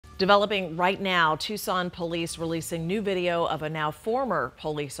Developing right now, Tucson police releasing new video of a now former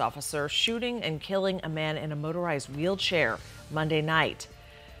police officer shooting and killing a man in a motorized wheelchair Monday night.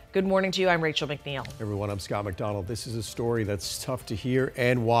 Good morning to you. I'm Rachel McNeil. Everyone, I'm Scott McDonald. This is a story that's tough to hear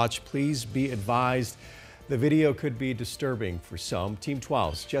and watch. Please be advised the video could be disturbing for some. Team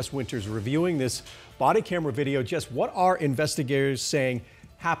 12's Jess Winters reviewing this body camera video. Jess, what are investigators saying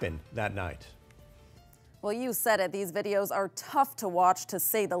happened that night? Well, you said it. These videos are tough to watch, to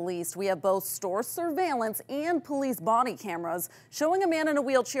say the least. We have both store surveillance and police body cameras showing a man in a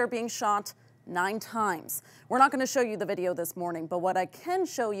wheelchair being shot 9 times. We're not going to show you the video this morning, but what I can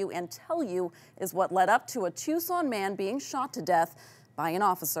show you and tell you is what led up to a Tucson man being shot to death by an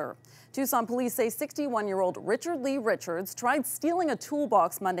officer. Tucson police say 61-year-old Richard Lee Richards tried stealing a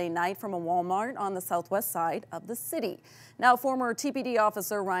toolbox Monday night from a Walmart on the southwest side of the city. Now, former TPD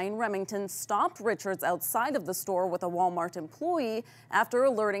officer Officer Remington stopped Richards outside of the store with a Walmart employee after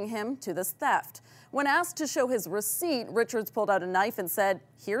alerting him to this theft. When asked to show his receipt, Richards pulled out a knife and said,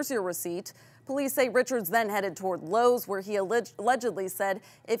 "Here's your receipt." Police say Richards then headed toward Lowe's, where he allegedly said,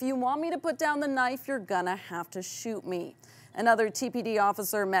 "If you want me to put down the knife, you're gonna have to shoot me." Another TPD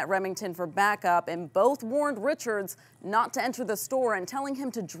officer met Remington for backup, and both warned Richards not to enter the store and telling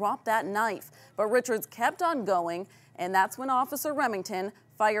him to drop that knife. But Richards kept on going, and that's when Officer Remington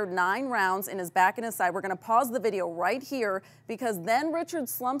fired 9 rounds in his back and his side. We're going to pause the video right here because then Richards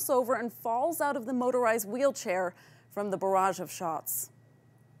slumps over and falls out of the motorized wheelchair from the barrage of shots.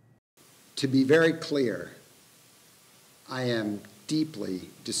 To be very clear, I am deeply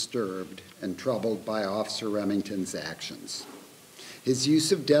disturbed and troubled by Officer Remington's actions. His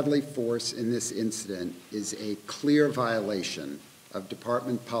use of deadly force in this incident is a clear violation of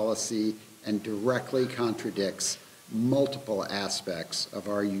department policy and directly contradicts multiple aspects of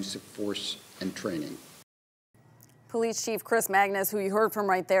our use of force and training. Police Chief Magnus, who you heard from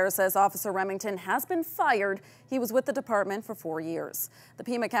right there, says Officer Remington has been fired. He was with the department for 4 years. The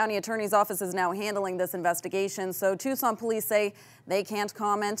Pima County Attorney's Office is now handling this investigation, so Tucson police say they can't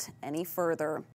comment any further.